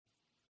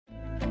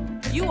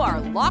You are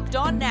Locked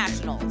On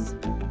Nationals,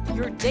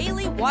 your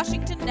daily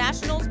Washington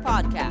Nationals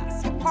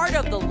podcast, part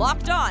of the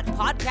Locked On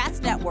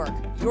Podcast Network,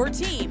 your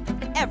team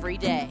every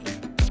day.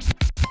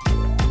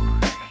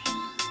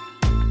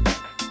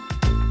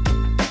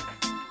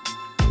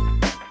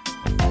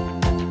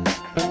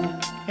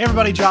 Hey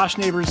everybody, Josh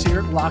Neighbors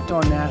here, Locked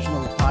On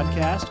Nationals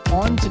podcast.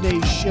 On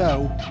today's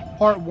show,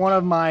 part one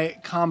of my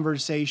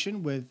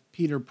conversation with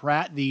Peter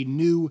Pratt, the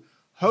new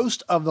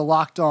host of the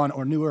Locked On,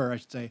 or newer, I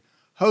should say,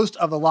 host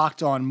of the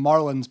Locked On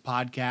Marlins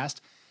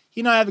podcast.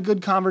 He and I have a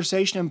good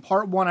conversation. In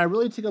part one, I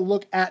really take a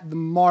look at the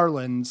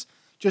Marlins,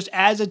 just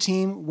as a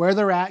team, where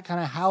they're at, kind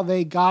of how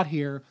they got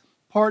here.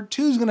 Part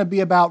two is going to be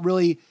about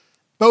really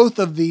both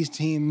of these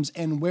teams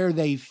and where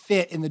they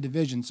fit in the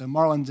division. So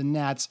Marlins and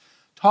Nats,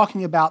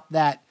 talking about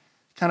that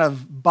kind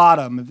of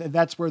bottom, if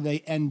that's where they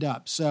end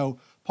up. So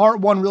part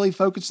one really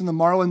focuses on the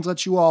Marlins,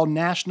 let you all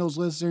Nationals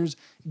listeners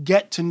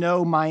get to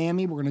know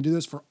Miami. We're going to do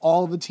this for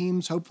all of the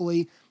teams,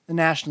 hopefully the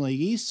National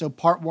League East. So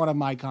part one of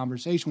my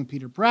conversation with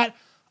Peter Pratt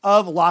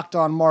of Locked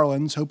On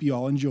Marlins. Hope you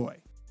all enjoy.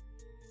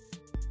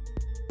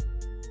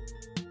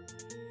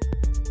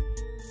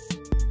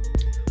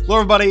 Hello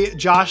everybody,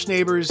 Josh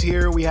Neighbors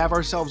here. We have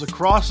ourselves a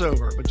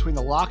crossover between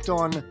the Locked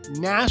On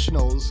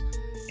Nationals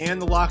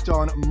and the Locked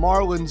On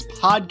Marlins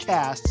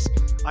podcasts.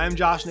 I am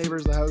Josh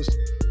Neighbors, the host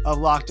of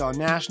Locked On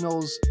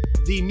Nationals.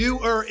 The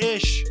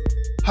newer-ish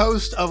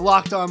host of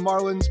Locked On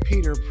Marlins,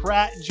 Peter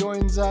Pratt,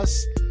 joins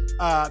us.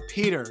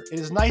 Peter, it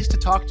is nice to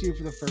talk to you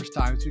for the first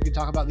time so we can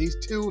talk about these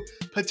two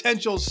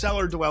potential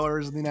cellar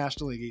dwellers in the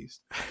National League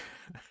East.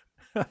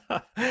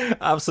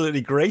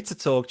 Absolutely great to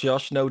talk,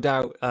 Josh, no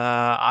doubt.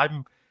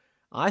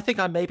 I think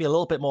I'm maybe a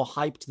little bit more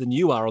hyped than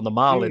you are on the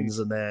Marlins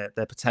and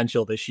their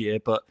potential this year,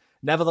 but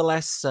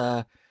nevertheless,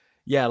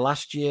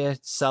 last year,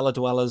 cellar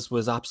dwellers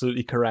was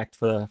absolutely correct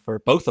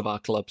for both of our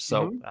clubs.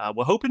 So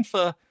we're hoping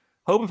for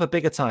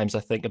bigger times,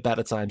 I think, and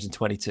better times in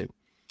 22.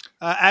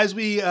 As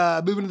we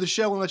move into the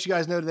show, we'll let you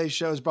guys know today's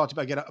show is brought to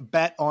you by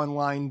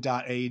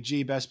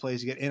betonline.ag, best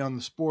place to get in on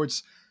the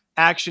sports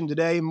action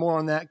today. More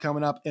on that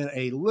coming up in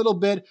a little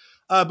bit.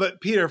 But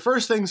Peter,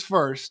 first things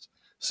first.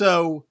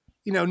 So,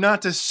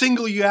 not to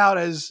single you out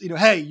as,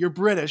 hey, you're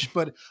British,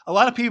 but a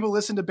lot of people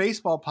listen to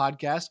baseball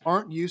podcasts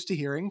aren't used to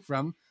hearing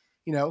from,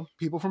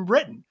 people from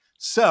Britain.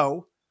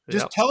 So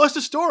just tell us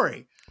the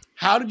story.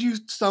 How did you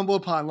stumble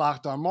upon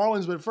Locked On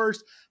Marlins? But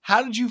first,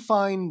 how did you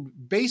find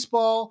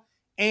baseball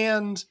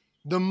and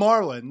the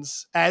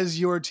Marlins as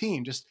your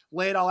team? Just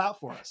lay it all out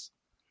for us.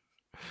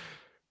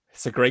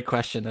 It's a great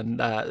question.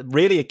 And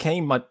really it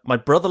came, my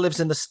brother lives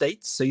in the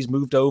States, so he's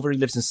moved over. He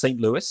lives in St.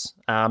 Louis.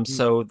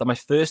 So my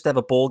first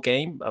ever ball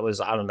game, I was,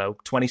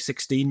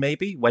 2016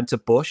 maybe, went to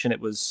Busch and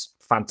it was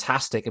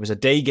fantastic. It was a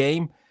day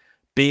game.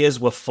 Beers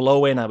were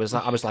flowing. I was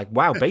like,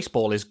 wow,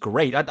 baseball is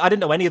great. I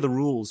didn't know any of the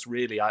rules,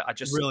 really. I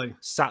just really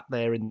sat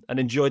there and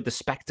enjoyed the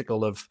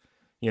spectacle of,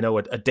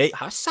 a day.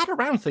 I sat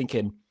around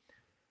thinking,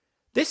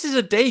 this is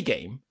a day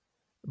game.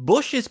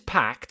 Busch is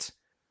packed.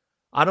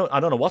 I don't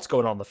know what's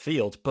going on the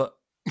field, but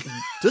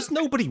does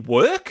nobody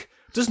work?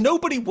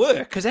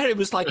 Because it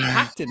was like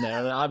packed in there.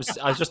 And I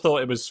just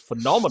thought it was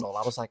phenomenal.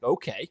 I was like,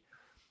 okay.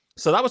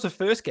 So that was the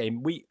first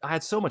game. I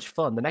had so much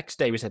fun. The next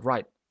day we said,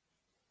 right,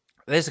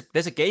 there's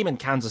a game in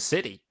Kansas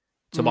City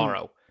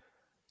tomorrow.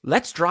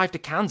 Let's drive to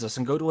Kansas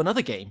and go to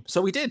another game.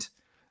 So we did.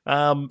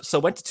 So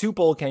went to two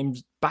ball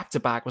games back to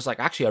back. Was like,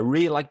 actually, I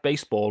really like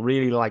baseball,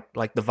 really like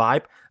the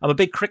vibe. I'm a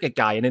big cricket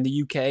guy, and in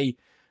the UK,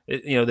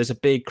 there's a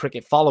big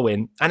cricket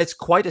following, and it's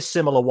quite a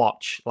similar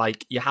watch.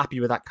 Like, you're happy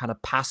with that kind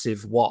of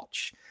passive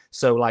watch.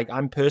 So like,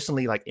 I'm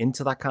personally like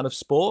into that kind of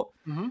sport.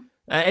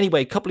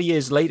 Anyway, a couple of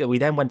years later, we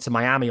then went to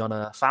Miami on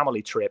a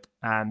family trip,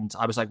 and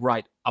I was like,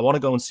 right, I want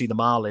to go and see the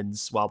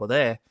Marlins while we're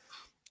there.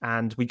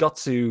 And we got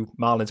to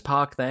Marlins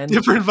Park then.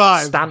 Different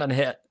vibe. Stanton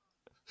hit.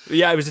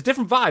 Yeah, it was a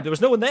different vibe. There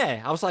was no one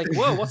there. I was like,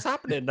 whoa, what's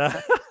happening?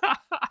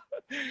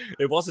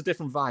 It was a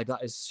different vibe,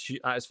 that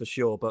is for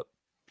sure. But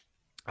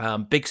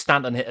Big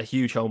Stanton hit a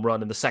huge home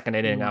run in the second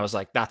inning. I was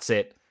like, that's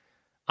it.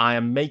 I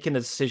am making a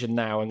decision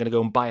now. I'm going to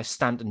go and buy a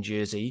Stanton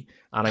jersey,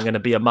 and I'm going to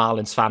be a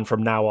Marlins fan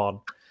from now on.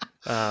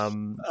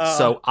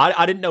 So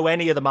I didn't know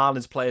any of the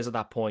Marlins players at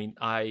that point.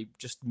 I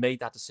just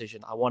made that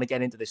decision. I want to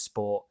get into this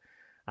sport.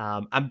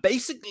 And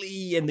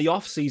basically in the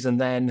off season,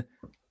 then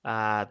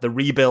the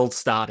rebuild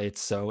started.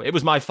 So it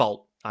was my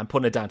fault. I'm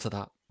putting it down to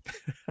that.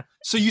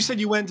 So you said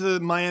you went to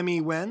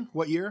Miami when?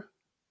 What year?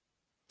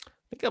 I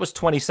think that was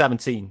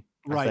 2017.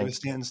 Right, with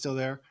Stanton still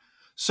there.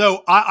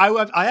 So I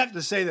have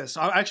to say this.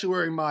 I'm actually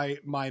wearing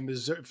my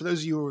Missouri, for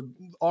those of you who are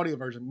audio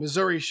version,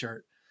 Missouri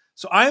shirt.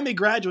 So I am a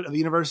graduate of the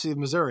University of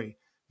Missouri.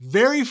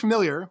 Very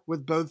familiar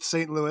with both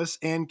St. Louis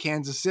and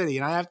Kansas City.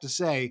 And I have to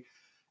say,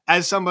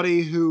 as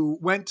somebody who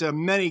went to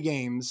many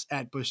games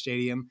at Busch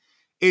Stadium,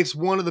 it's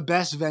one of the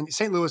best venues.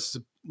 St. Louis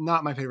is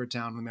not my favorite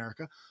town in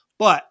America,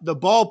 but the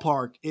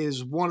ballpark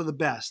is one of the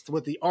best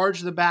with the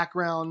arch in the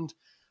background.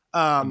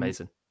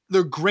 Amazing.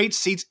 There are great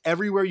seats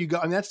everywhere you go.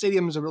 I mean, that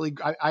stadium is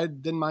I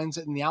didn't mind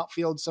sitting in the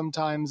outfield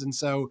sometimes. And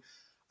so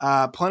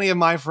Plenty of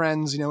my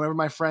friends, whenever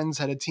my friends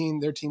had a team,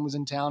 their team was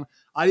in town,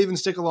 I'd even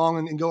stick along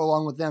and go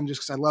along with them just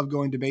because I love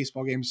going to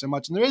baseball games so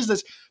much. And there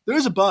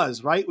is a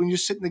buzz, right? When you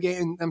sit in the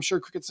game, and I'm sure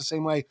cricket's the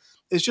same way.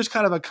 It's just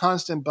kind of a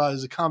constant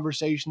buzz, the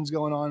conversations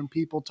going on,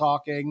 people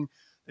talking,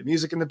 the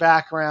music in the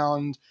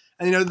background,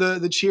 and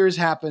the cheers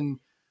happen,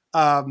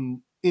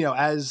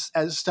 as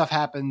stuff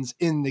happens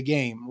in the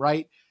game,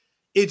 right?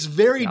 It's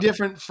very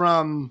different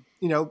from,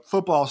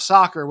 football,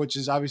 soccer, which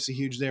is obviously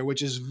huge there,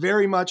 which is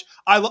very much,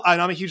 and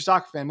I'm a huge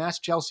soccer fan,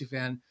 massive Chelsea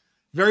fan,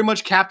 very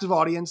much captive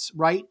audience,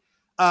 right?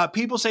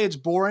 People say it's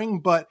boring,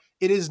 but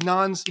it is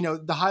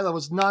the high level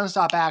is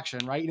nonstop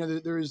action, right?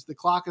 The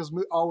clock is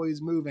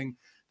always moving.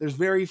 There's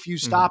very few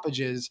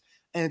stoppages,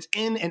 and it's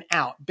in and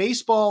out.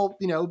 Baseball,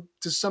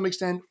 to some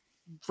extent,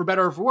 for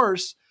better or for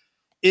worse,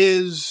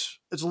 it's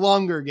a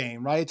longer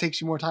game, right? It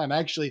takes you more time.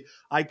 Actually,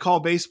 I call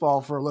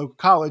baseball for a local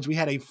college. We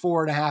had a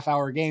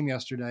 4.5-hour game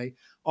yesterday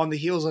on the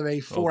heels of a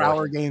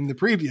 4-hour game the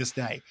previous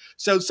day.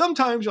 So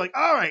sometimes you're like,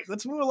 all right,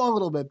 let's move along a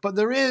little bit. But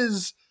there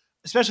is,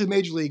 especially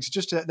major leagues,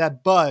 just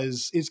that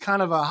buzz is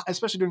kind of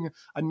especially during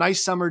a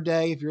nice summer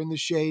day, if you're in the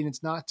shade and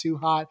it's not too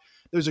hot,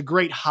 there's a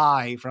great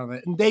high from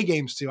it. And day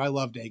games too. I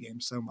love day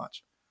games so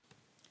much.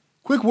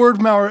 Quick word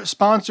from our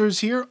sponsors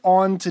here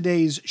on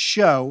today's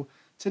show.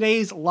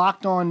 Today's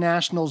Locked On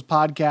Nationals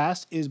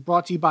podcast is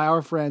brought to you by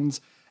our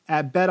friends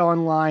at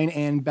BetOnline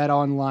and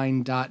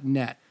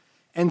BetOnline.net.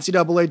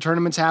 NCAA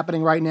tournaments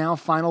happening right now.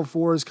 Final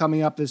Four is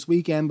coming up this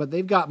weekend, but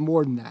they've got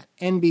more than that.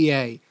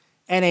 NBA,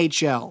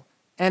 NHL,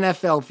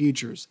 NFL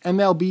futures,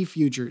 MLB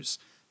futures.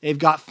 They've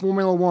got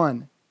Formula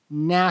One,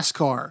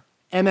 NASCAR,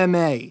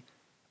 MMA,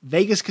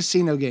 Vegas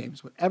casino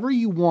games. Whatever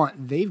you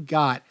want, they've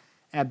got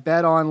at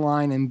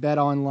BetOnline and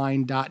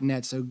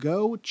BetOnline.net. So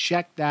go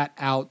check that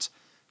out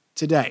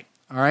today.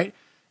 All right.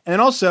 And then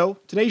also,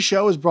 today's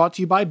show is brought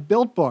to you by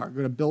Built Bar.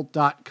 Go to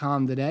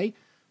Built.com today.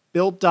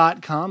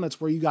 Built.com,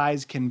 that's where you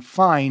guys can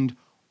find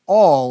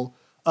all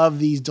of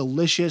these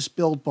delicious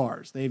Built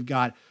Bars. They've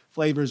got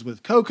flavors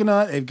with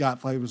coconut. They've got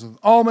flavors with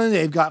almond.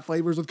 They've got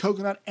flavors with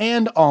coconut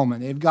and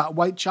almond. They've got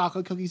white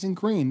chocolate cookies and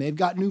cream. They've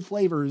got new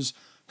flavors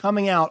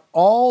coming out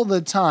all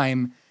the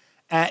time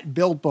at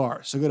Built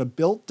Bar. So go to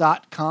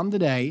Built.com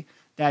today.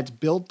 That's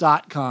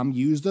Built.com.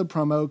 Use the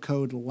promo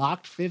code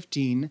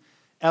LOCKED15,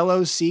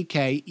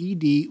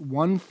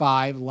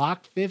 LOCKED15,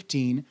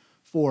 LOCKED15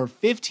 for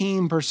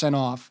 15%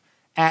 off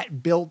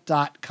at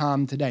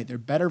Built.com today. They're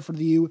better for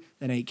you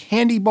than a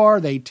candy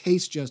bar. They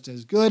taste just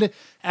as good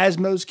as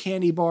most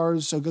candy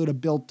bars. So go to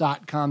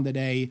Built.com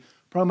today.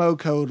 Promo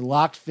code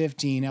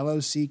LOCKED15,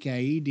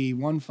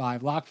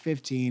 LOCKED15,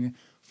 LOCKED15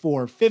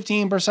 for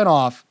 15%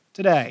 off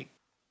today.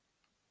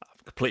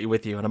 I'm completely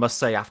with you. And I must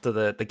say, after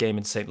the game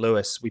in St.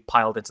 Louis, we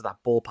piled into that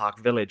ballpark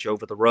village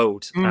over the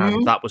road.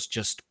 And that was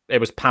it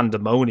was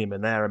pandemonium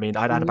in there. I mean,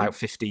 I'd had about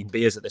 15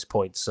 beers at this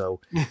point. So,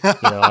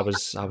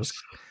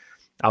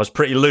 I was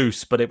pretty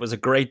loose, but it was a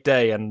great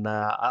day. And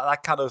I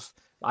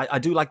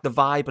do like the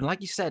vibe. And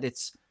like you said,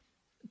 it's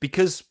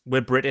because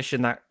we're British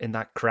in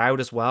that crowd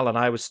as well. And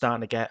I was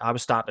starting to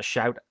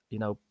shout,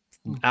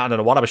 I don't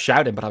know what I was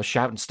shouting, but I was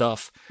shouting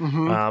stuff.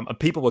 And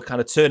people were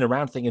kind of turning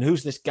around thinking,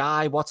 who's this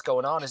guy? What's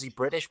going on? Is he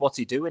British? What's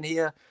he doing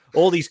here?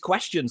 All these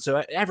questions.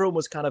 So everyone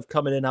was kind of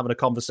coming in, having a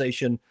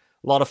conversation,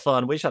 a lot of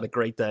fun. We just had a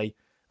great day.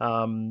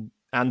 And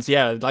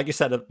yeah, like you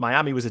said,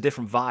 Miami was a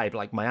different vibe.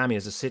 Like Miami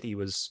as a city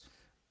was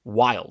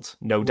wild,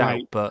 no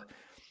doubt, but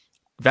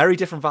very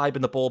different vibe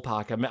in the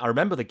ballpark. I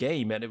remember the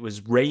game and it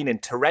was raining,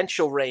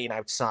 torrential rain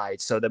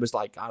outside. So there was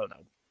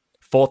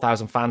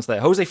 4,000 fans there.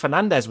 Jose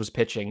Fernandez was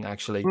pitching,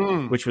 actually,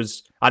 which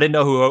was, I didn't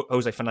know who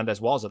Jose Fernandez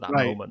was at that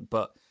moment,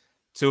 but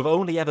to have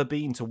only ever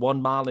been to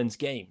one Marlins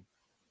game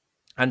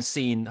and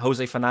seen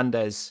Jose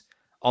Fernandez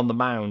on the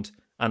mound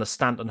and a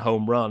Stanton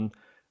home run,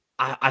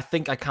 I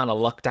think I kind of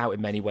lucked out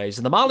in many ways.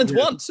 And the Marlins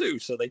won too.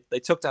 So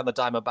they took down the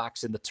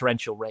Diamondbacks in the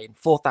torrential rain,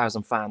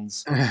 4,000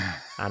 fans.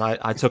 And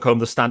I took home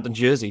the Stanton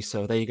jersey.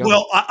 So there you go.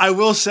 Well, I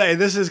will say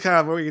this is kind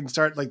of where we can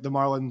start the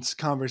Marlins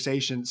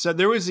conversation. So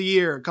there was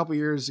a couple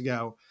years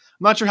ago,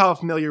 I'm not sure how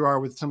familiar you are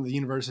with some of the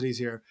universities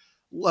here.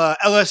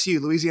 LSU,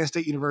 Louisiana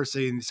State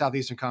University in the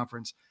Southeastern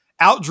Conference,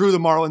 outdrew the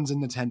Marlins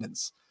in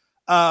attendance,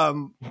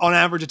 on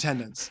average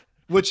attendance,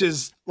 which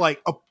is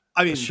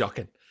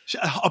shocking.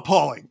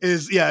 Appalling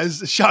is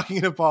shocking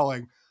and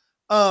appalling.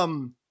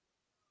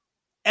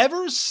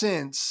 Ever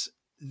since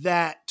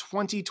that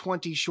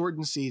 2020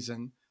 shortened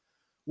season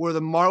where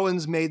the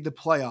Marlins made the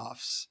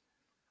playoffs,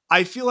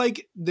 I feel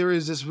like there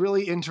is this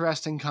really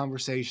interesting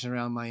conversation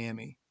around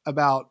Miami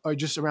or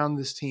just around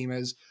this team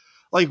as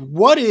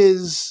what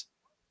is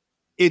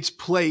its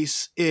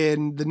place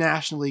in the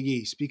National League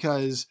East?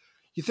 Because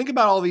you think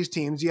about all these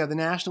teams, you have the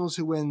Nationals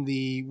who win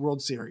the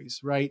World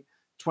Series, right?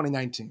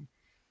 2019.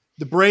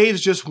 The Braves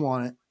just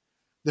won it.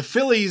 The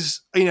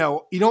Phillies,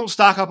 you don't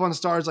stock up on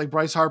stars like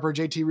Bryce Harper,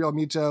 JT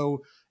Realmuto,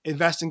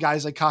 invest in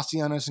guys like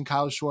Castellanos and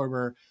Kyle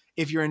Schwarber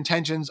if your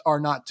intentions are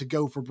not to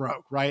go for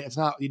broke, right? That's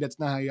not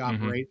how you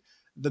operate.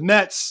 The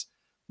Mets,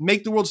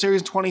 make the World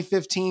Series in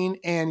 2015,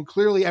 and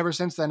clearly ever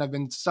since then have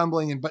been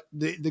stumbling. But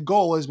the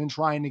goal has been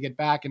trying to get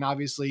back, and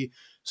obviously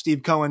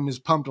Steve Cohen has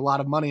pumped a lot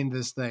of money into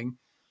this thing,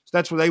 so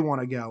that's where they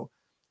want to go.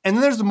 And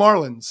then there's the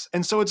Marlins,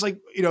 and so it's like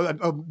I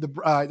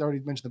already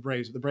mentioned the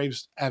Braves. The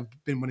Braves have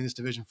been winning this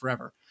division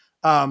forever.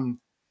 Then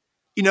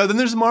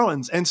there's the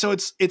Marlins, and so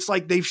it's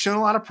like they've shown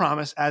a lot of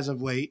promise as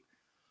of late.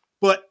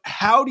 But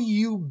how do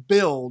you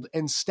build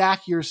and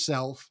stack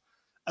yourself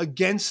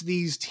against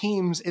these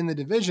teams in the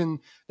division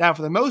that,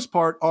 for the most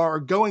part,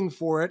 are going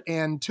for it?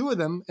 And two of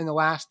them in the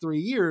last 3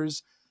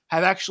 years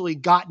have actually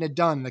gotten it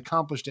done and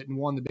accomplished it and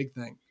won the big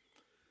thing.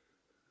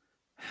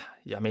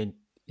 Yeah, I mean,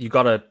 you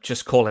got to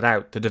just call it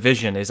out. The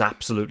division is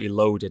absolutely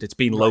loaded. It's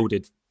been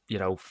loaded,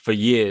 for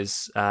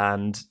years.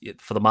 And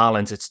for the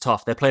Marlins, it's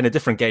tough. They're playing a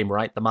different game,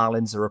 right? The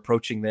Marlins are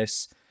approaching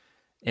this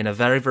in a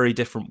very, very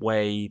different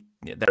way.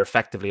 They're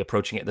effectively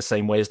approaching it the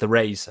same way as the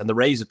Rays. And the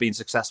Rays have been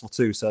successful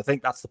too. So I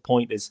think that's the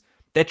point, is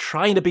they're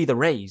trying to be the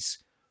Rays,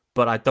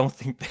 but I don't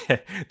think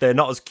they're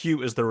not as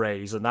cute as the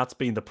Rays. And that's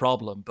been the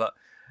problem. But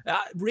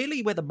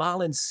really, where the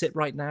Marlins sit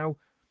right now,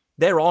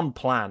 they're on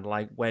plan.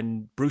 Like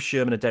when Bruce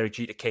Sherman and Derek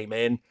Jeter came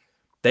in,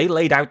 they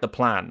laid out the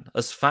plan.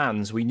 As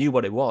fans, we knew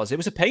what it was. It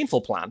was a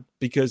painful plan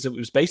because it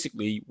was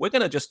basically, we're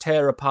going to just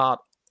tear apart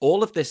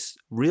all of this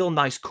real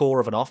nice core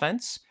of an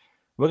offense.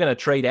 We're going to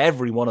trade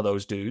every one of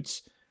those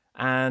dudes,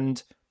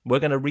 and we're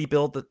going to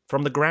rebuild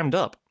from the ground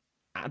up.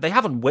 They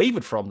haven't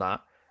wavered from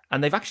that,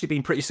 and they've actually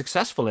been pretty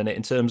successful in it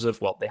in terms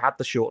of, they had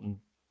the shortened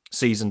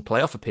season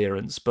playoff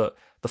appearance, but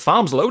the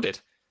farm's loaded.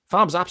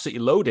 Farm's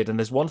absolutely loaded, and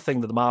there's one thing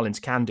that the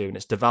Marlins can do, and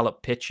it's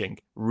develop pitching.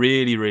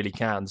 Really, really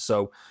can.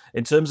 So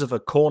in terms of a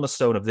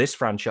cornerstone of this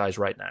franchise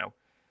right now,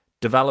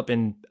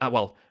 developing,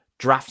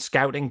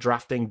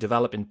 drafting,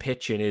 developing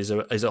pitching is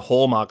a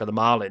hallmark of the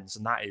Marlins,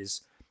 and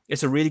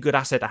it's a really good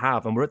asset to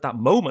have. And we're at that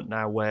moment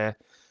now where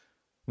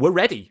we're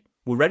ready.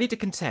 We're ready to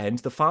contend.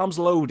 The farm's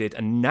loaded,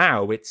 and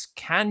now it's,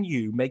 can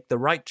you make the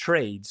right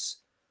trades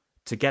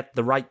to get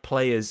the right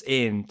players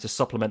in to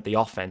supplement the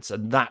offense?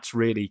 And that's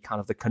really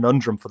kind of the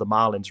conundrum for the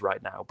Marlins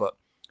right now. But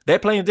they're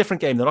playing a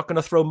different game. They're not going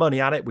to throw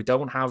money at it. We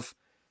don't have,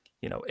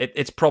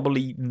 it's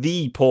probably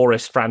the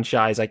poorest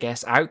franchise, I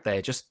guess, out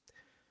there. Just,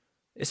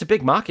 it's a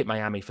big market,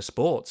 Miami, for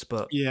sports,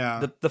 but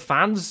the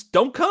fans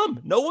don't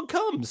come. No one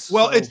comes.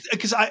 Well, so. It's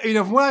because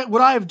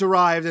what I've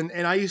derived, and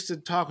I used to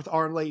talk with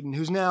Art Layton,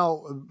 who's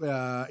now,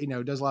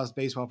 does a lot of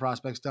baseball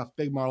prospect stuff,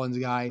 big Marlins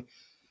guy.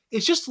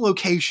 It's just the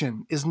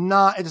location is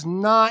not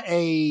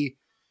a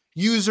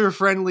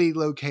user-friendly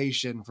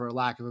location, for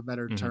lack of a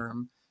better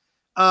term.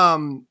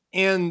 And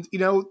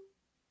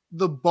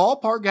the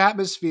ballpark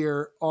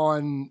atmosphere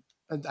on,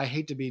 I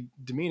hate to be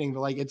demeaning,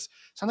 but it's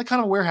like kind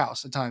of a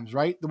warehouse at times,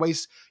 right? The way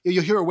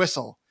you'll hear a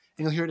whistle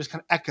and you'll hear it just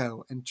kind of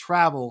echo and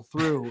travel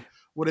through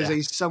what is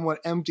a somewhat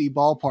empty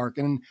ballpark.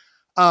 And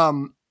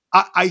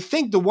I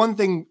think the one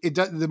thing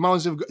the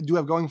Marlins do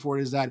have going for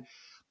it is that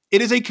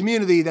it is a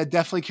community that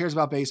definitely cares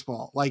about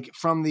baseball,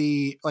 from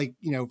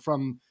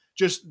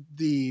just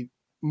the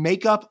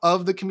makeup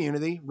of the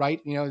community,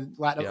 right? A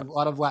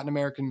lot of Latin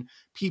American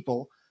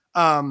people.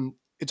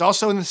 It's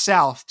also in the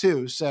South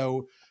too.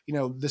 So,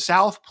 the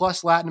South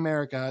plus Latin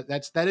America,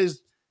 that's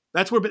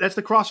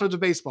the crossroads of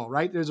baseball,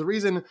 right? There's a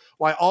reason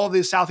why all of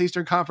these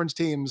Southeastern Conference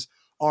teams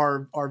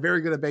are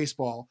very good at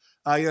baseball.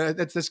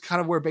 That's kind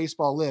of where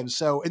baseball lives.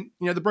 So, and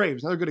the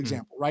Braves, another good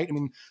example, right? I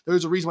mean,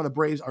 there's a reason why the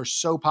Braves are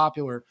so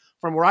popular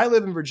from where I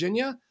live in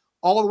Virginia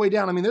all the way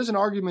down. I mean, there's an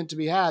argument to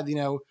be had,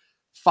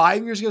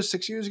 5 years ago,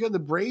 6 years ago, the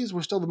Braves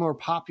were still the more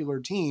popular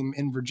team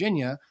in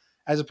Virginia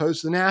as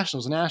opposed to the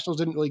Nationals. The Nationals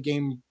didn't really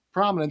gain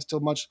prominence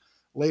till much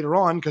later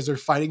on because they're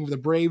fighting for the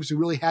Braves, who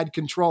really had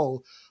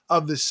control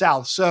of the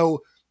South.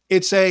 So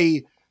it's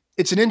an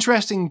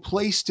interesting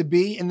place to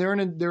be, and they're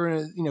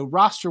in a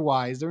roster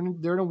wise, they're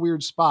in a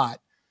weird spot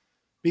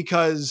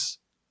because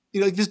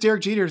this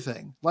Derek Jeter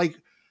thing.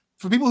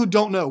 For people who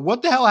don't know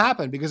what the hell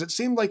happened, because it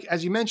seemed like,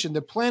 as you mentioned,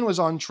 the plan was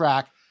on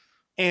track,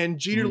 and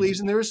Jeter leaves,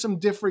 and there is some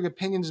differing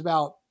opinions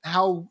about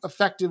how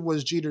effective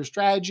was Jeter's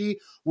strategy.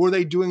 Were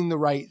they doing the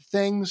right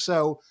thing?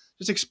 So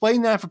just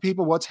explain that for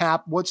people, what's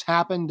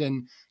happened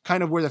and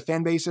kind of where the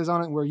fan base is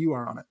on it and where you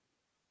are on it.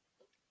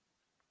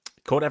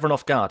 Caught everyone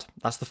off guard.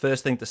 That's the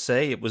first thing to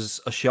say. It was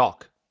a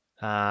shock.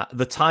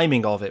 The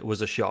timing of it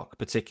was a shock,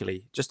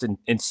 particularly. Just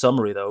in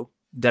summary, though,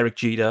 Derek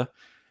Jeter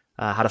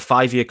had a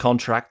 5-year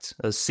contract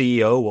as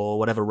CEO or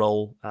whatever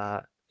role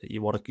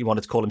you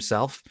wanted to call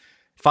himself.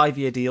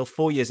 5-year deal,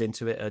 4 years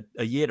into it,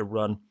 a year to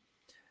run.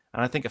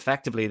 And I think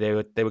effectively they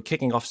were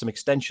kicking off some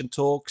extension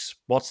talks.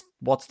 What's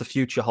the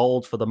future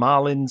hold for the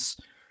Marlins?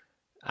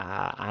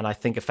 And I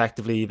think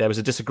effectively there was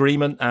a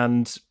disagreement,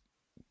 and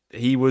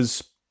he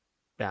was,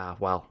 I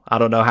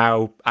don't know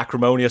how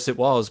acrimonious it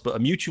was, but a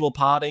mutual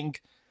parting.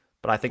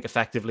 But I think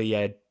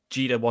effectively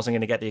Jeter wasn't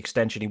going to get the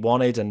extension he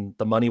wanted, and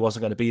the money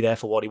wasn't going to be there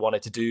for what he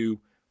wanted to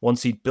do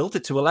once he built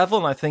it to a level.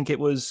 And I think it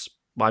was,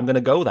 I'm going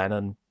to go then,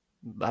 and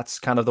that's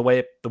kind of the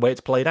way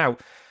it's played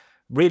out.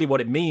 Really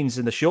what it means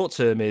in the short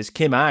term is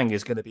Kim Ng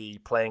is going to be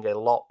playing a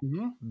lot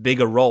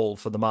bigger role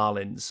for the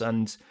Marlins.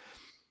 And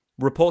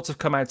reports have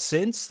come out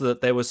since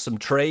that there was some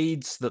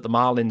trades that the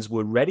Marlins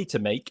were ready to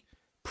make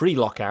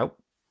pre-lockout.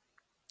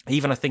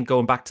 Even I think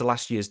going back to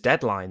last year's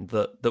deadline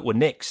that were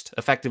nixed.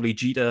 Effectively,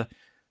 Jeter,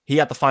 he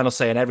had the final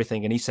say on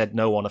everything, and he said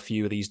no on a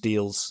few of these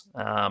deals.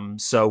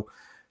 So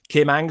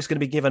Kim Ng's going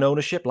to be given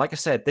ownership. Like I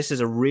said, this is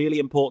a really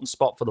important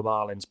spot for the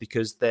Marlins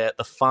because the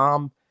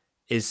farm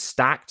is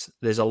stacked.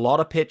 There's a lot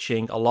of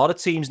pitching. A lot of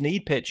teams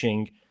need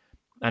pitching,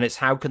 and it's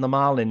how can the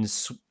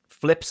Marlins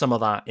flip some of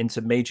that into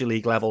major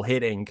league level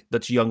hitting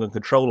that's young and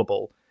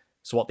controllable.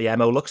 It's what the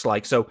MO looks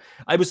like. So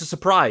I was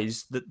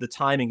surprised that the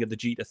timing of the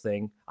Jeter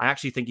thing. I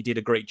actually think he did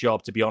a great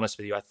job, to be honest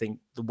with you. I think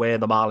the way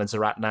the Marlins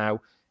are at now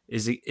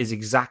is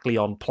exactly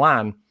on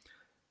plan.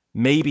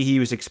 Maybe he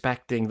was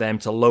expecting them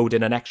to load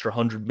in an extra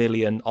 $100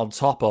 million on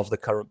top of the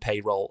current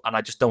payroll, and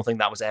I just don't think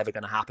that was ever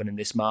going to happen in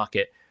this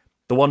market.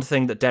 The one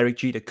thing that Derek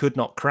Jeter could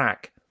not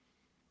crack,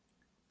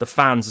 the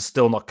fans are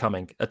still not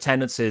coming.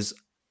 Attendances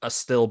are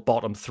still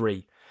bottom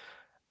 3.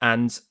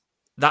 And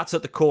that's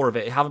at the core of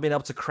it. They haven't been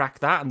able to crack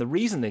that. And the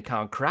reason they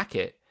can't crack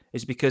it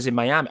is because in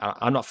Miami,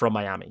 I'm not from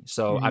Miami,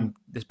 so I'm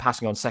just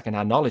passing on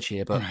secondhand knowledge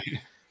here. But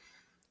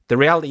the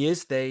reality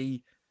is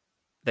they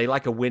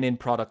like a winning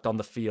product on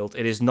the field.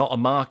 It is not a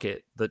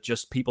market that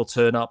just people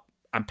turn up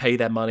and pay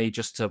their money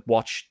just to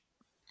watch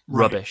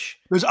rubbish.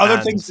 There's other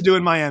things to do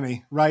in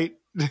Miami, right?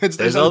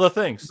 There's other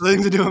things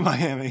to do in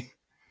Miami.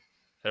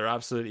 There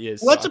absolutely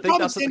is. Well, that's the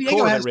problem San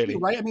Diego has too,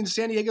 right? I mean,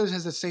 San Diego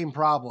has the same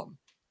problem.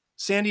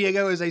 San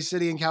Diego is a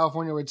city in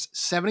California where it's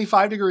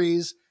 75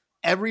 degrees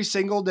every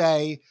single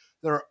day.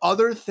 There are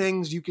other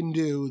things you can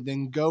do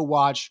than go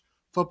watch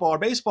football or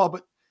baseball.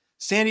 But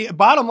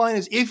bottom line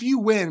is, if you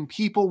win,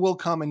 people will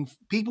come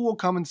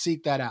and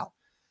seek that out.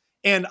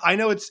 And I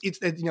know it's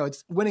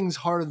winning's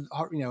hard,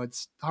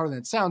 it's harder than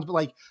it sounds, but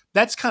like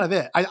that's kind of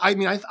it.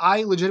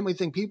 I legitimately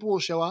think people will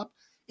show up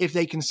if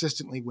they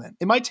consistently win.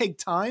 It might take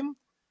time,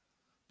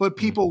 but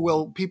people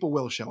will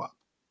show up.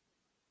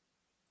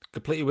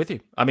 Completely with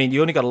you. I mean,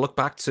 you only got to look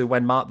back to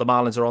when the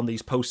Marlins are on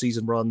these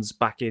postseason runs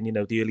back in,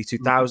 the early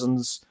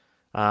 2000s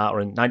or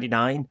in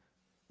 '99.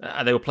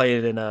 They were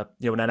playing in an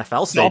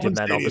NFL stadium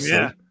then, obviously.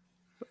 Yeah.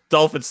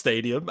 Dolphin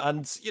Stadium.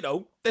 And,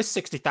 there's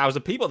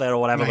 60,000 people there or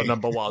whatever the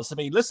number was. I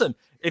mean, listen,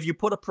 if you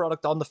put a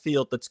product on the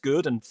field that's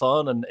good and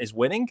fun and is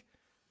winning,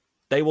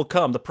 they will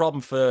come. The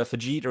problem for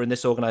Jeter and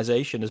this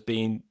organization has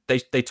been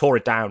they tore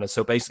it down. And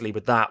so basically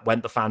with that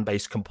went the fan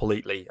base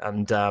completely.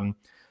 And,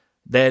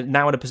 they're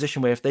now in a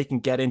position where if they can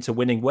get into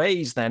winning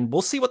ways, then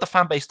we'll see what the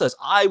fan base does.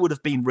 I would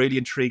have been really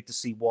intrigued to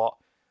see what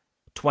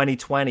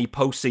 2020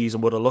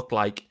 postseason would have looked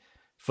like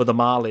for the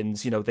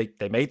Marlins.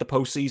 They made the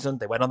postseason.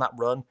 They went on that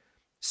run.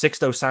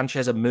 Sixto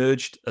Sanchez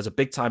emerged as a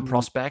big-time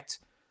prospect.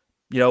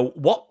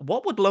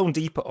 What would Lone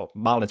Depot, or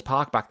Marlins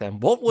Park back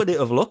then, what would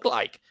it have looked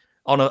like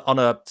on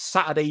a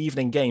Saturday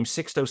evening game,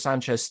 Sixto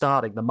Sanchez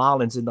starting, the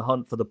Marlins in the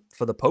hunt for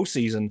the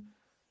postseason?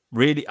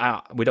 Really,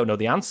 we don't know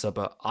the answer,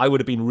 but I would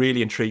have been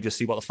really intrigued to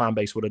see what the fan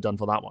base would have done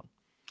for that one.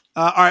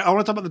 All right, I want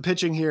to talk about the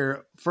pitching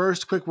here.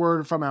 First, quick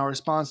word from our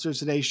sponsors.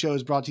 Today's show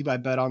is brought to you by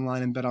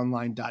BetOnline and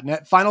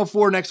BetOnline.net. Final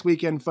Four next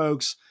weekend,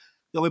 folks.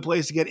 The only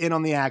place to get in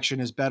on the action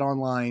is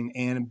BetOnline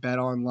and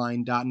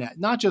BetOnline.net.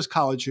 Not just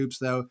college hoops,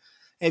 though.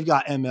 They've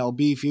got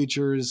MLB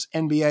futures,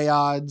 NBA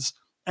odds,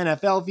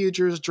 NFL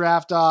futures,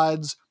 draft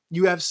odds,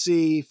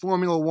 UFC,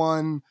 Formula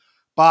One,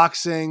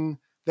 boxing,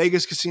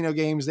 Vegas casino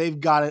games. They've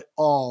got it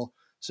all.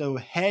 So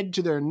head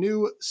to their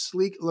new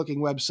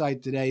sleek-looking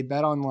website today,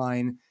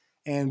 BetOnline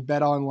and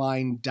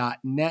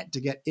BetOnline.net,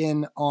 to get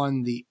in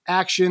on the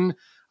action.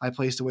 I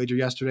placed a wager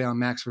yesterday on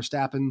Max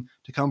Verstappen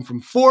to come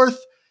from 4th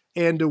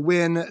and to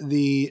win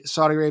the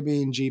Saudi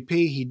Arabian GP.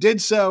 He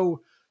did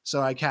so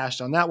I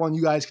cashed on that one.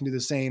 You guys can do the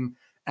same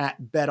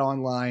at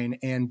BetOnline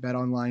and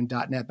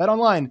BetOnline.net.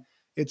 BetOnline,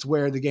 it's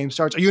where the game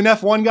starts. Are you an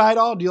F1 guy at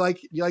all? Do you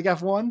like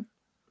F1?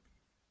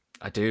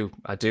 I do.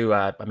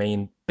 I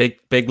mean, big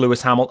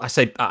Lewis Hamilton. I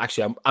say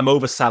actually, I'm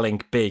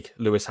overselling big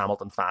Lewis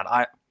Hamilton fan.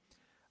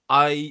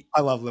 I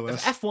love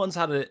Lewis. F1's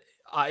had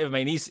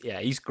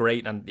he's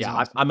great, and yeah,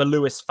 awesome. I'm a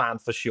Lewis fan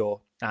for sure.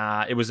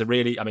 It was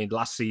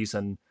last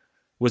season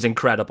was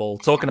incredible.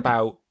 Talking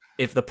about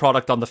if the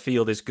product on the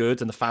field is good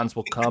and the fans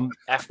will come,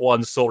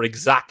 F1 saw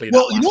exactly that.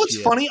 Well, you know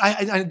what's funny?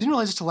 I didn't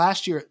realize this till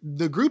last year.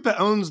 The group that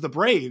owns the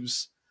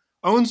Braves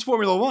owns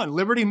Formula One,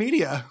 Liberty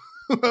Media.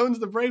 Who owns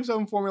the Braves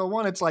own Formula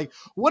One. It's like,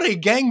 what a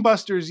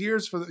gangbusters year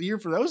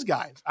for those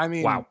guys. I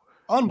mean, wow,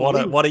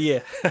 unbelievable. What a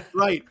year.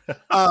 Right.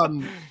 I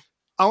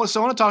want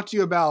to talk to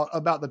you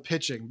about the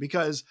pitching,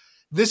 because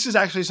this is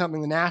actually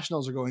something the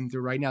Nationals are going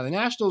through right now. The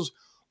Nationals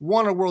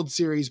won a World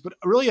Series, but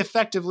really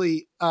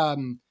effectively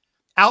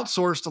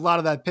outsourced a lot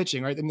of that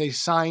pitching, right? And they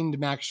signed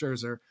Max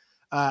Scherzer.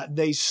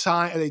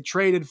 They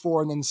traded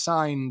for and then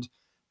signed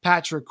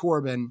Patrick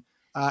Corbin.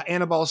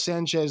 Anibal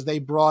Sanchez they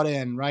brought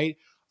in, right?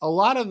 A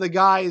lot of the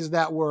guys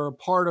that were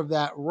part of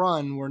that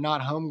run were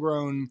not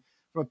homegrown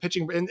from a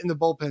pitching in the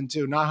bullpen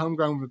too, not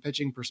homegrown from a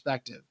pitching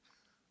perspective.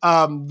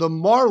 The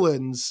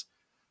Marlins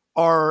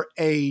are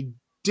a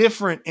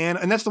different,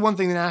 and that's the one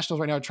thing the Nationals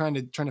right now are trying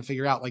to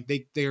figure out. Like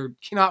they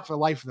cannot for the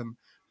life of them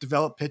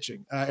develop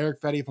pitching.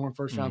 Eric Fetty, former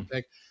first-round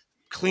pick,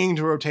 clinging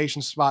to a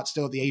rotation spot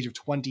still at the age of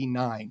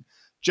 29.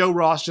 Joe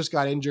Ross just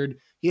got injured.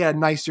 He had a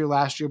nice year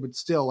last year, but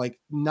still like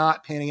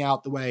not panning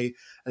out the way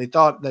they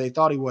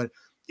thought he would.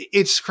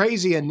 It's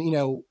crazy, and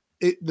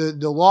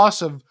the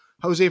loss of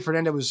Jose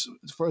Fernandez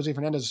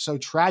is so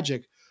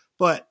tragic.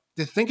 But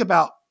to think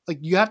about, like,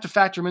 you have to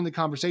factor him in the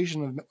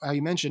conversation of how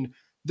you mentioned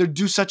they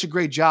do such a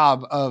great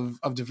job of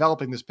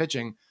developing this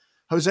pitching.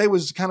 Jose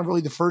was kind of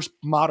really the first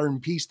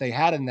modern piece they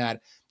had in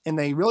that, and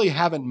they really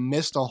haven't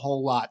missed a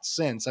whole lot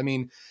since. I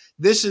mean,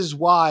 this is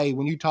why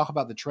when you talk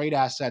about the trade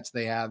assets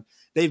they have,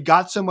 they've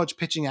got so much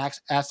pitching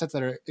assets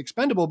that are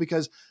expendable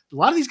because a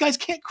lot of these guys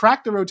can't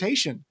crack the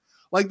rotation.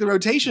 Like, the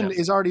rotation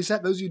is already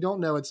set. Those of you who don't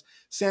know, it's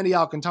Sandy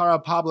Alcantara,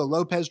 Pablo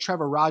Lopez,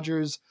 Trevor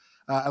Rogers,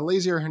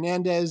 Eliezer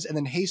Hernandez, and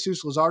then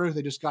Jesus Luzardo, who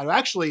they just got.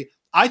 Actually,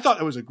 I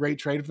thought it was a great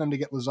trade for them to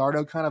get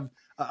Luzardo, kind of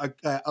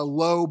a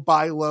low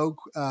buy low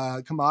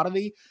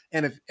commodity.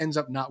 And if it ends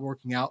up not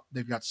working out,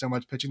 they've got so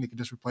much pitching they can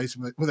just replace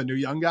him with a new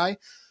young guy.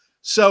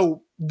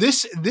 So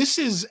this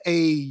is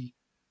a,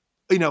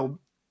 on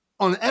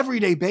an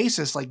everyday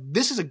basis, like,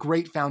 this is a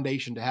great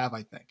foundation to have,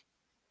 I think.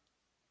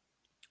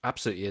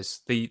 Absolutely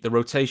is. The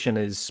rotation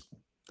is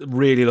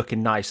really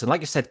looking nice. And like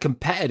I said,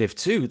 competitive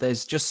too.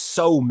 There's just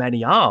so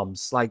many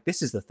arms. Like,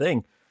 this is the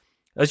thing.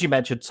 As you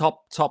mentioned,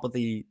 top of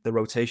the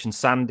rotation,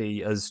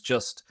 Sandy has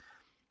just,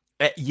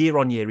 year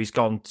on year, he's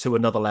gone to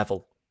another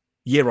level.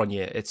 Year on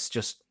year. It's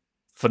just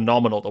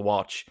phenomenal to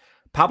watch.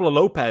 Pablo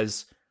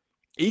Lopez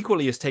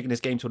equally has taken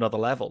his game to another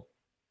level.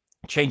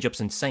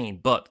 Change-up's insane,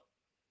 but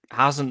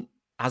hasn't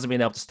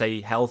been able to stay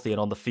healthy and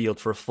on the field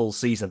for a full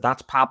season.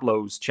 That's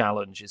Pablo's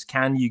challenge, is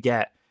can you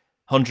get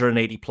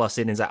 180 plus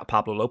innings out of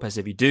Pablo Lopez?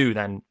 If you do,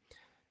 then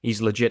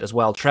he's legit as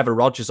well. Trevor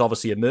Rogers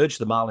obviously emerged.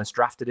 The Marlins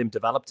drafted him,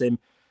 developed him.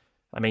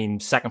 I mean,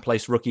 second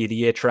place rookie of the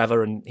year,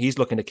 Trevor, and he's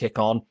looking to kick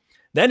on.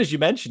 Then, as you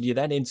mentioned, you're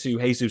then into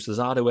Jesus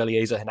Luzardo,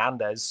 Eliezer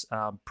Hernandez,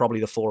 probably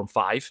the 4 and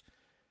 5.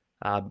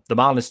 The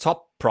Marlins'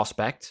 top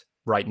prospect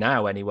right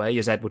now, anyway,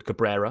 is Edward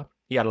Cabrera.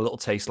 He had a little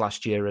taste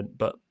last year,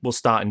 but we'll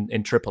start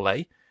in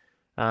AAA.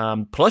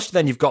 Plus,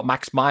 then you've got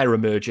Max Meyer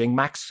emerging.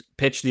 Max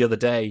pitched the other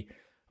day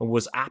and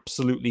was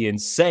absolutely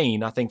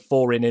insane. I think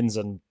 4 innings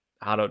and,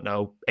 I don't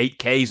know, 8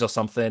 Ks or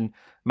something.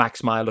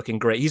 Max Meyer looking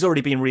great. He's already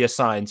been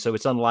reassigned, so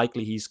it's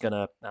unlikely he's going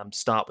to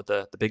start with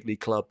the big league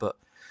club. But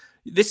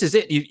this is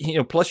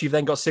it. Plus, you've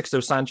then got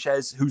Sixto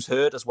Sanchez, who's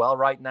hurt as well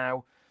right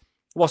now.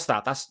 What's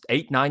that? That's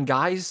 8-9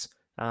 guys,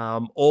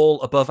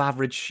 all above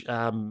average,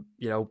 All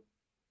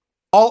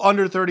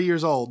under 30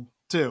 years old,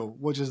 too,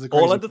 which is the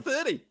crazy. All under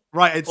 30.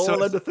 Right. It's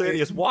all under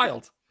 30. It's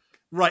wild.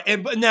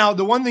 Right. But now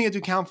the one thing you have to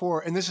account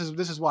for, and this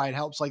is why it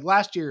helps, like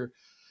last year,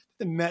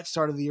 the Mets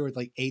started the year with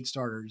like 8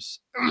 starters.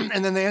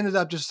 And then they ended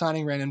up just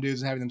signing random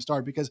dudes and having them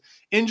start because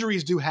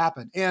injuries do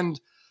happen. And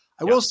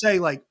I will say,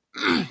 like,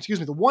 excuse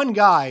me, the one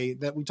guy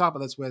that we talk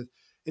about this with,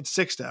 it's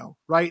Sixto,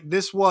 right?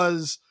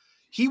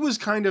 He was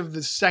kind of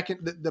the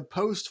second, the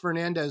post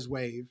Fernandez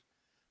wave.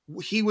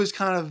 He was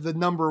kind of the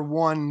number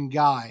one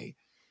guy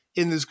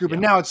in this group. Yeah.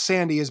 And now it's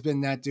Sandy has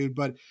been that dude,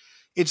 but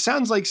it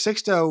sounds like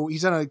Sixto,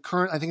 he's on a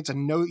current, I think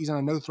he's on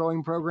a no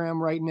throwing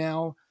program right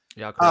now.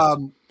 Yeah.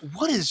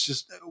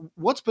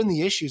 What's been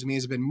the issues? I mean,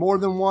 has it been more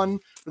than one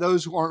for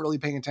those who aren't really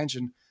paying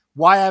attention?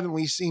 Why haven't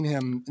we seen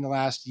him in the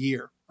last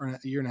year or a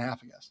year and a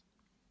half, I guess?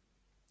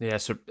 Yeah,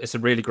 so it's a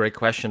really great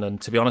question. And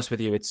to be honest with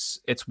you,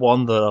 it's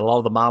one that a lot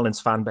of the Marlins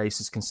fan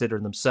base is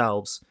considering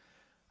themselves.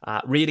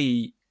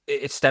 Really,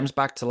 it stems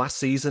back to last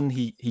season.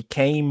 He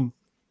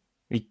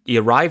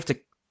arrived at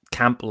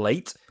camp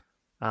late,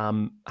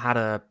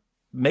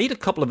 made a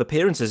couple of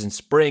appearances in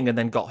spring and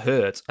then got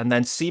hurt. And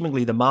then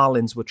seemingly the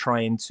Marlins were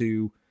trying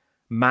to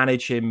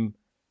manage him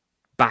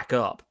back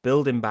up,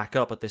 build him back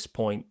up at this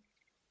point.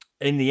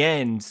 In the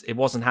end, it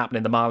wasn't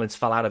happening. The Marlins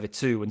fell out of it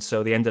too. And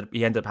so he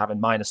ended up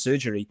having minor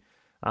surgery.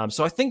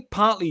 So I think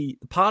part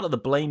of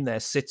the blame there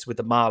sits with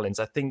the Marlins.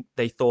 I think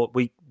they thought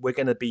we're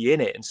going to be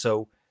in it. And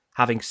so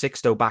having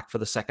Sixto back for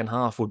the second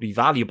half would be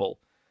valuable.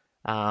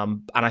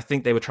 And I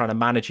think they were trying to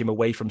manage him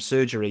away from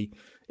surgery.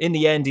 In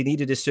the end, he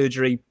needed his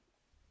surgery.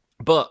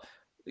 But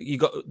you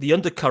got the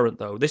undercurrent,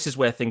 though. This is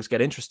where things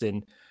get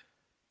interesting.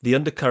 The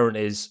undercurrent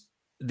is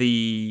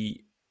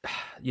the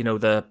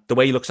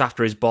way he looks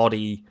after his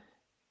body,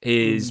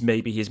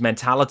 maybe his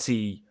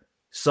mentality.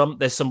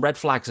 There's some red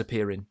flags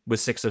appearing with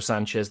Sixto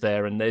Sanchez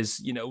there, and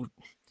there's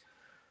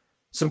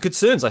some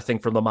concerns, I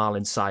think, from the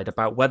Marlins side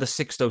about whether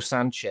Sixto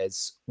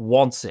Sanchez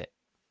wants it,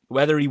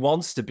 whether he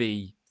wants to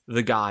be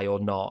the guy or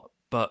not.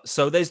 But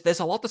so there's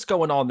a lot that's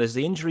going on. There's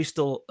the injury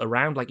still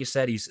around, like you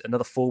said. He's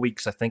another 4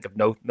 weeks, I think, of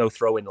no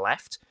throwing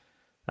left.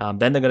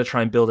 Then they're going to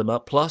try and build him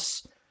up.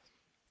 Plus,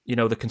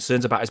 the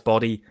concerns about his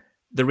body.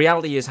 The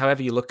reality is,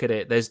 however you look at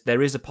it,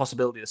 there is a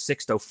possibility that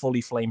Sixto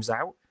fully flames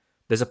out.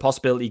 There's a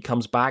possibility he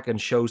comes back and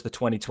shows the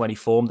 2020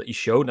 form that he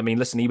showed. I mean,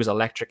 listen, he was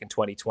electric in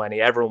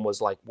 2020. Everyone was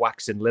like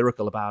waxing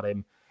lyrical about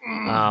him.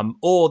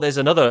 Or there's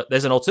an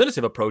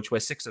alternative approach where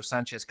Sixto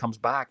Sanchez comes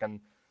back and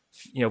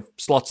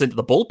slots into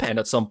the bullpen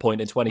at some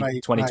point in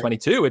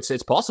 2022. Right.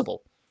 It's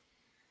possible.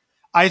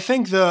 I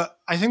think the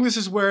I think this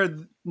is where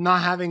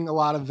not having a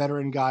lot of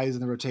veteran guys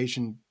in the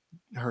rotation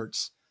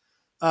hurts.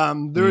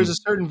 There is a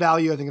certain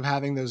value, I think, of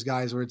having those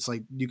guys where it's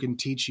like you can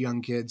teach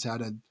young kids how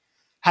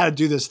to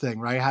do this thing,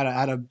 right?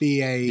 How to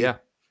be a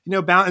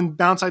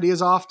bounce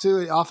ideas off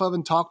of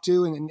and talk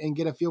to and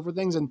get a feel for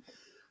things. And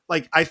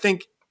like I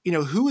think,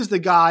 who is the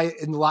guy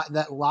in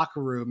that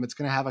locker room that's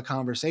going to have a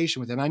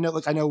conversation with him? I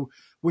know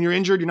when you're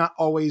injured, you're not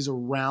always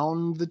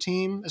around the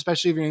team,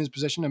 especially if you're in his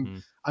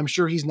position. I'm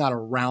sure he's not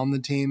around the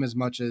team as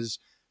much as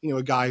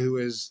a guy who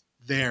is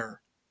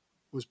there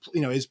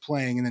is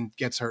playing and then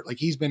gets hurt. Like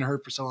he's been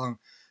hurt for so long.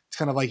 It's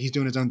kind of like he's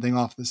doing his own thing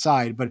off the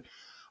side. But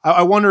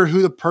I wonder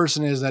who the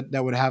person is that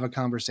would have a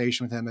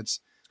conversation with him. It's,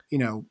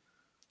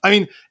 I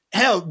mean,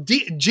 hell,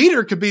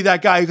 Jeter could be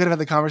that guy who could have had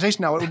the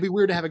conversation. Now it would be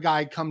weird to have a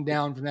guy come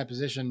down from that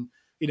position,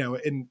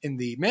 in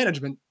the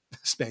management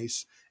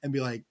space and be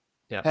like,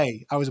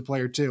 hey, I was a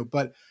player too.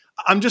 But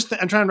I'm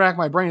trying to rack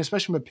my brain,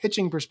 especially from a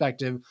pitching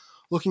perspective,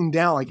 looking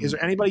down, like, is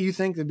there anybody you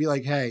think that'd be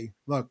like, hey,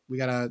 look, we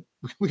gotta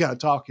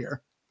talk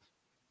here?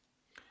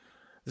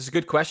 This is a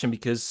good question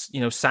because,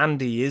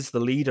 Sandy is the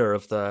leader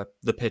of the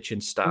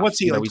pitching staff. What's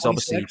he, like, he's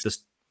obviously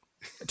just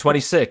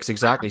 26,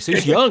 exactly. So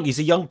he's young. He's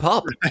a young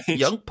pup,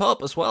 young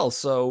pup as well.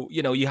 So,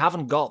 you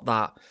haven't got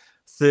that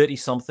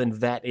 30-something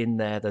vet in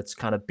there that's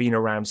kind of been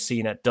around,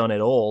 seen it, done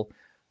it all.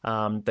 They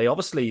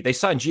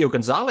signed Gio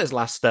Gonzalez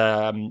last,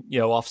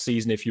 off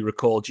season, if you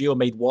recall. Gio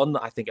made one,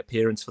 I think,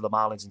 appearance for the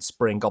Marlins in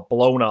spring, got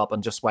blown up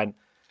and just went,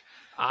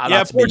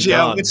 that's poor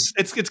Gio. Done.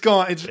 It's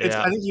gone. I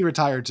think he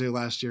retired too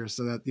last year.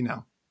 So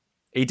that,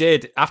 He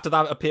did. After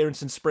that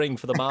appearance in spring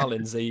for the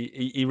Marlins,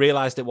 he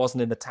realized it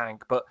wasn't in the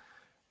tank. But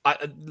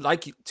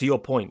to your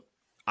point,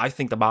 I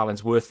think the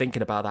Marlins were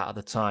thinking about that at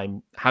the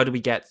time. How do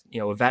we get,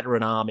 a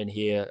veteran arm in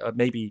here?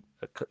 Maybe,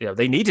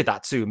 they needed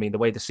that too. I mean, the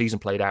way the season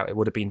played out, it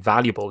would have been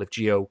valuable if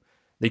Gio,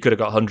 they could have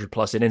got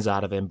 100+ innings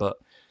out of him. But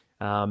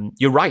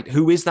you're right.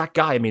 Who is that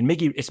guy? I mean,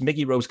 it's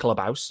Miggy Rose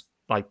Clubhouse.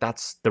 Like,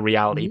 that's the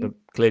reality. But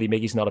clearly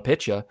Miggy's not a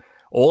pitcher.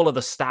 All of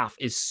the staff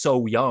is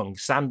so young.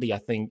 Sandy, I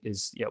think,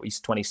 is, he's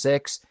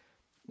 26.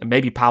 And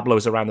maybe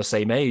Pablo's around the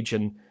same age.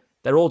 And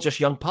they're all just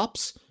young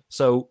pups.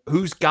 So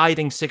who's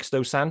guiding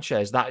Sixto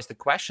Sanchez? That is the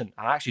question.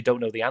 I actually don't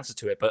know the answer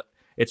to it, but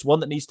it's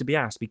one that needs to be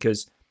asked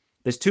because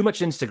there's too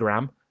much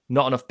Instagram,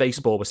 not enough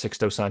baseball with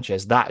Sixto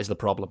Sanchez. That is the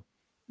problem.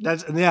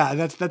 It's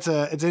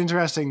an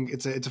interesting,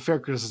 it's a fair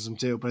criticism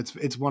too, but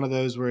it's one of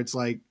those where it's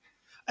like,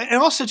 and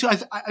also too,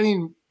 I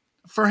mean,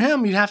 for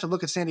him, you'd have to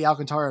look at Sandy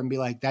Alcantara and be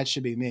like, that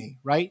should be me,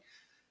 right?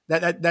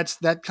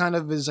 That kind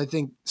of is, I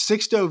think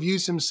Sixto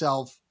views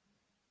himself.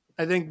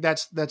 I think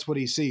that's what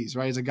he sees,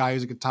 right? As a guy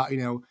who's a good top,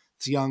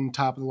 it's a young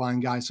top of the line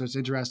guy. So it's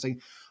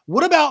interesting.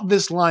 What about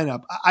this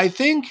lineup? I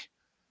think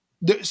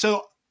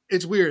so.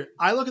 It's weird.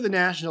 I look at the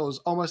Nationals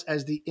almost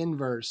as the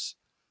inverse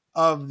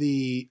of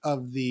the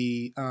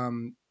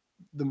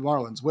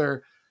Marlins,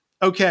 where,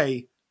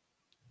 okay,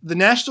 the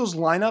Nationals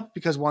lineup,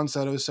 because Juan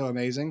Soto is so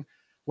amazing.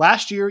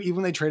 Last year, even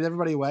when they traded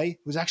everybody away,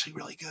 it was actually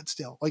really good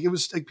still. Like, it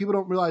was like, people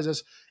don't realize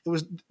this.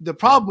 The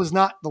problem was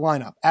not the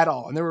lineup at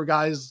all. And there were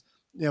guys,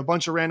 a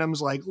bunch of randoms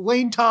like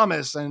Lane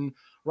Thomas and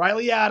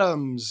Riley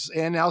Adams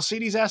and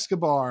Alcides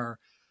Escobar,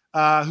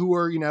 who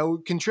were,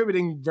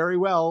 contributing very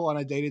well on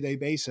a day-to-day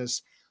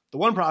basis. The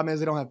one problem is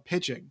they don't have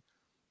pitching.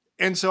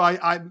 And so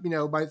I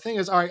my thing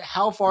is, all right,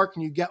 how far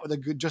can you get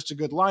with just a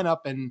good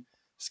lineup and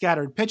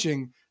scattered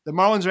pitching? The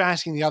Marlins are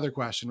asking the other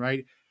question,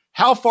 right?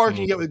 How far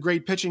can you get with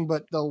great pitching,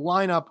 but the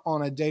lineup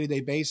on a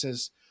day-to-day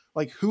basis,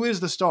 like, who is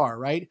the star,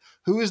 right?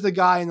 Who is the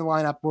guy in the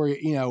lineup where,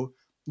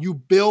 you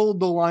build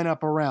the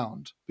lineup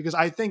around? Because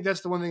I think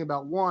that's the one thing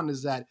about Juan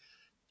is that,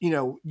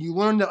 you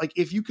learn that, like,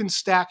 if you can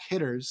stack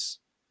hitters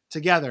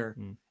together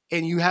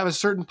and you have a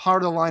certain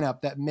part of the lineup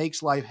that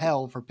makes life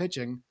hell for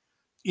pitching,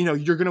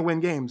 you're going to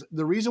win games.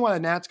 The reason why the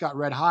Nats got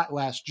red hot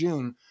last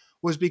June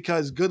was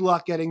because good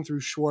luck getting through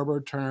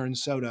Schwarber, Turner, and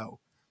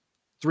Soto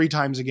 3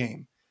 times a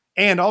game.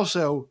 And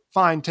also,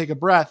 fine, take a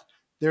breath.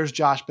 There's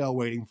Josh Bell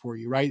waiting for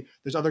you, right?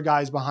 There's other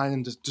guys behind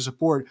him to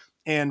support.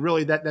 And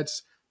really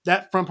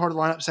that front part of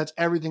the lineup sets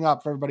everything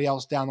up for everybody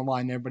else down the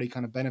line. And everybody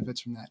kind of benefits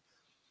from that.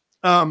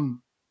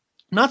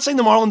 Not saying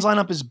the Marlins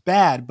lineup is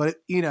bad, but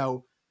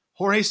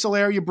Jorge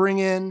Soler you bring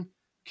in,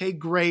 okay,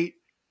 great.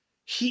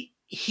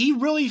 He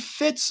really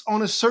fits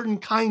on a certain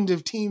kind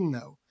of team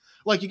though.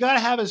 Like, you got to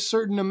have a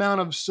certain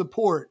amount of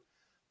support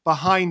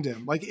behind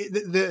him. Like,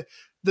 the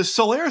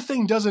Soler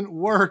thing doesn't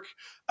work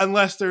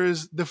unless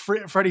there's the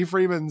Freddie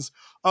Freemans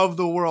of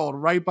the world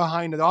right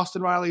behind it, the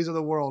Austin Rileys of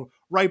the world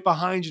right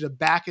behind you to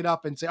back it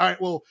up and say, all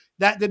right, well,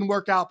 that didn't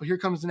work out, but here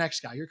comes the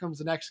next guy. Here comes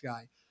the next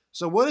guy.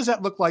 So what does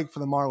that look like for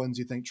the Marlins,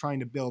 you think, trying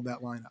to build that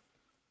lineup?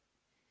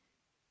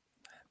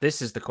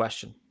 This is the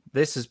question.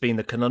 This has been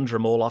the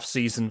conundrum all off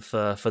season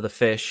for the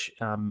Fish.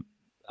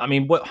 I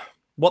mean,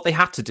 what they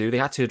had to do, they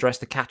had to address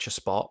the catcher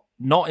spot,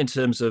 not in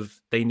terms of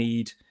they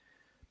need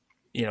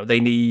a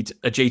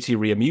JT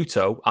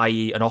Realmuto,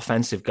 i.e. an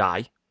offensive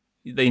guy.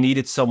 They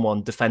needed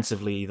someone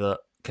defensively that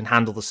can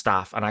handle the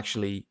staff and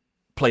actually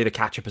play the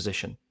catcher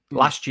position.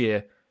 Last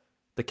year,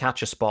 the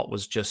catcher spot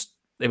was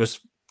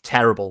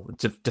terrible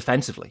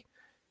defensively.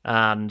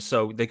 And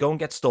so they go and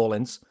get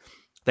Stallings.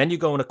 Then you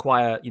go and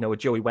acquire, a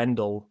Joey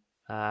Wendell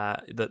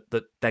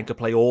that then could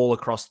play all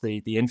across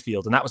the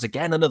infield. And that was,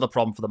 again, another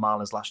problem for the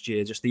Marlins last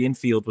year. Just the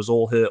infield was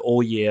all hurt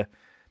all year.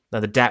 Now,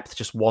 the depth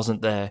just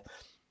wasn't there.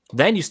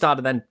 Then you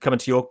started then coming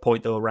to your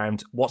point, though,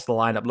 around what's the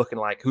lineup looking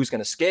like? Who's going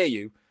to scare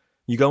you?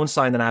 You go and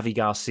sign an Avi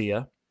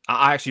Garcia.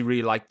 I actually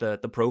really like the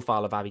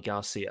profile of Avi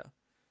Garcia,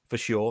 for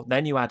sure.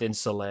 Then you add in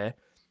Soler.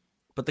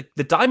 But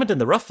the diamond in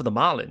the rough for the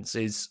Marlins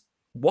is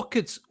what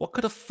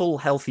could a full,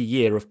 healthy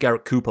year of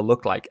Garrett Cooper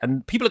look like?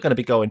 And people are going to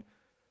be going,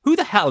 who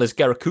the hell is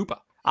Garrett Cooper?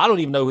 I don't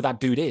even know who that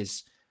dude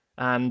is.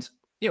 And,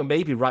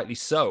 maybe rightly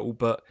so,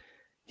 but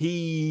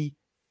he,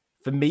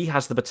 for me,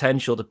 has the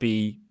potential to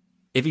be,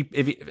 if he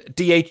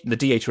DH, the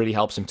DH really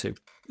helps him too.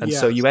 And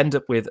so you end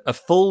up with a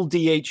full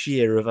DH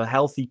year of a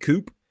healthy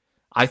Coop,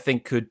 I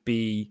think could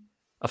be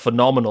a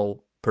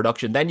phenomenal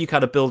production. Then you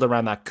kind of build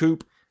around that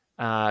Coop.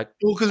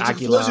 Because for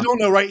those who don't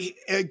know, right,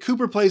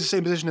 Cooper plays the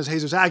same position as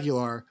Jesus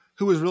Aguilar,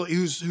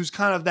 who's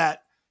kind of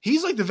that,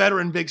 he's like the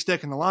veteran big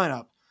stick in the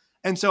lineup.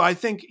 And so I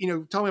think,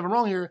 tell me if I'm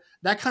wrong here,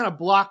 that kind of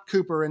blocked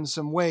Cooper in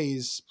some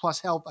ways, plus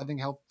health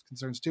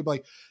concerns too. But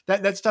like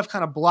that stuff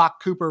kind of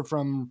blocked Cooper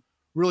from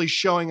really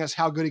showing us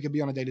how good he could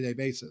be on a day-to-day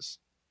basis.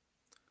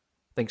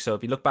 I think so.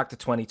 If you look back to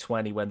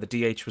 2020 when the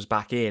DH was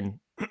back in,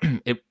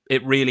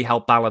 it really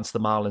helped balance the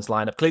Marlins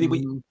lineup.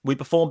 Clearly, we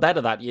performed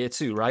better that year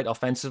too, right,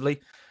 offensively.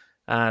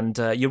 And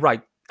you're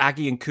right,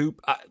 Aggie and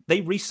Coop,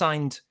 they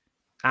re-signed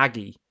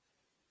Aggie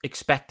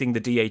expecting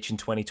the DH in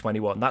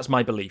 2021. That's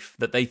my belief,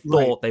 that they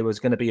thought they was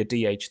going to be a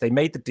DH. They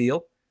made the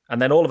deal,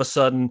 and then all of a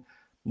sudden,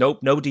 nope,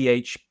 no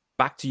DH,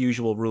 back to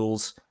usual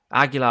rules.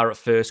 Aguilar at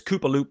first,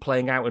 Cooper Loop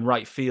playing out in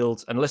right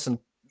field. And listen,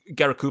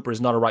 Garrett Cooper is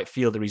not a right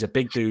fielder. He's a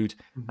big dude,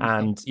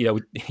 and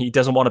he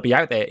doesn't want to be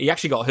out there. He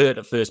actually got hurt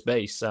at first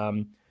base,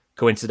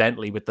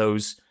 coincidentally, with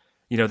those,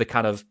 the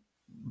kind of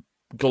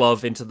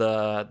glove into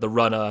the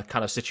runner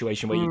kind of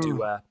situation where you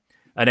do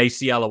an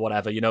ACL or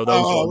whatever, those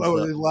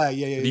ones.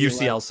 The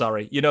UCL,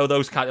 sorry.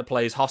 Those kind of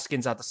plays.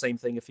 Hoskins had the same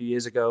thing a few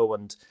years ago.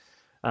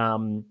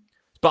 And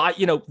but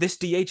this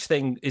DH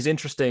thing is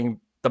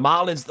interesting. The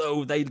Marlins,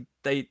 though,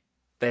 they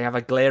have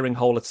a glaring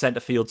hole at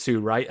center field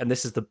too, right? And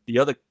this is the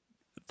other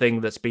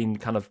thing that's been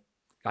kind of,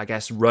 I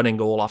guess,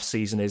 running all off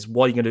season is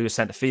what are you going to do with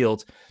center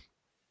field?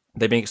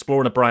 They've been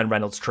exploring the Brian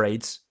Reynolds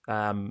trades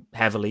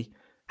heavily.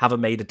 Haven't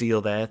made a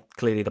deal there.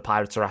 Clearly, the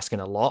Pirates are asking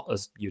a lot,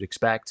 as you'd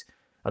expect.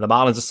 And the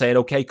Marlins are saying,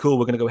 okay, cool,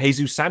 we're going to go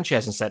Jesus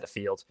Sanchez in center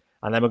field.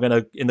 And then we're going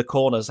to, in the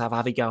corners, have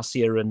Avi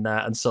Garcia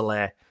and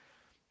Soler.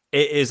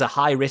 It is a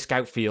high-risk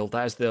outfield.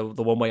 That is the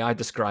one way I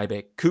describe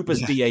it.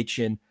 Cooper's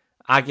DHing,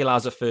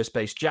 Aguilar's at first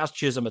base, Jazz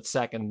Chisholm at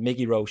second,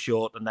 Miggy Rowe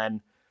short, and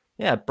then,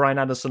 Brian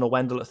Anderson or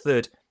Wendell at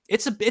third.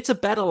 It's a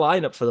better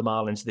lineup for the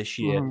Marlins this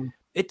year.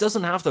 It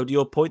doesn't have, though, to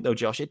your point, though,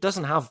 Josh, it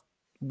doesn't have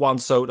Juan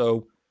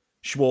Soto,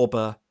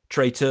 Schwarber,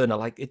 Trey Turner.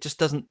 Like, it just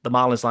doesn't, the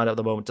Marlins lineup at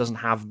the moment doesn't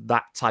have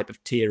that type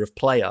of tier of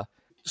player.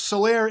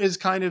 Soler is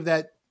kind of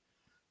that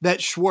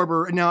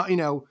Schwarber.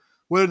 Now,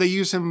 whether they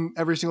use him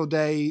every single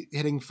day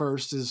hitting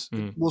first is,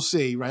 we'll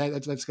see, right?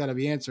 That's got to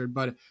be answered.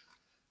 But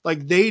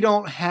like, they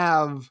don't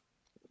have,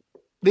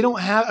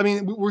 I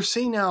mean, we're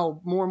seeing now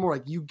more and more,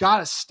 like, you got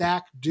to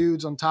stack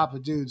dudes on top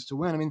of dudes to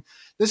win. I mean,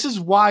 this is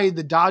why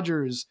the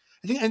Dodgers,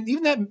 I think, and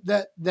even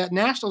that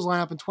Nationals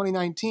lineup in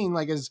 2019,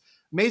 like, as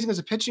amazing as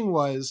the pitching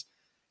was,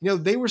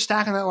 they were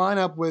stacking that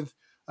lineup with,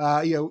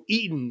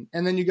 Eaton,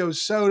 and then you go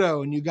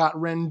Soto, and you got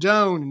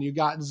Rendon, and you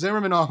got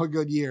Zimmerman off a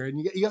good year, and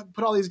you got to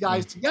put all these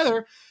guys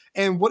together,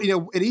 and what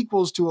it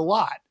equals to a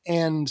lot.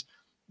 And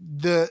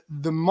the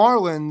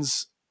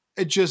Marlins,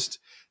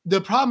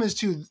 the problem is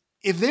too,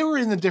 if they were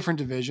in a different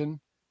division,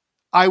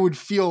 I would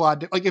feel a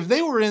lot like if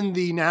they were in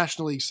the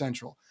National League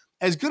Central,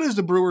 as good as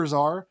the Brewers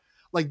are,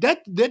 like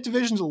that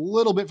division's a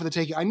little bit for the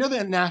taking. I know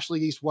that National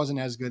League East wasn't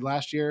as good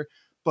last year,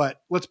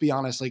 but let's be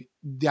honest, like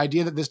the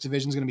idea that this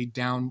division is going to be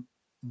down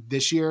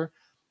this year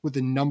with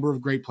the number of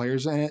great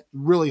players in it,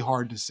 really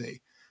hard to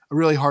see.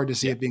 Really hard to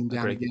see it being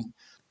down again.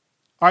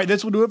 All right,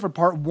 this will do it for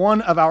part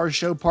one of our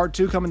show. Part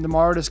two coming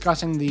tomorrow,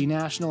 discussing the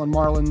Nationals and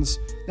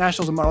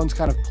Marlins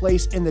kind of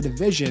place in the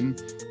division.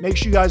 Make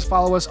sure you guys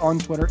follow us on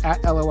Twitter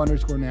at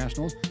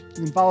 @LO_Nationals.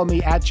 You can follow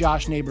me at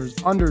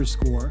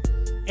 @JoshNeighbors_.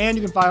 And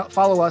you can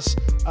follow us,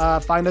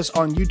 find us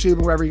on YouTube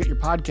and wherever you get your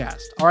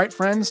podcast. All right,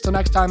 friends, till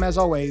next time, as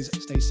always,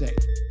 stay safe.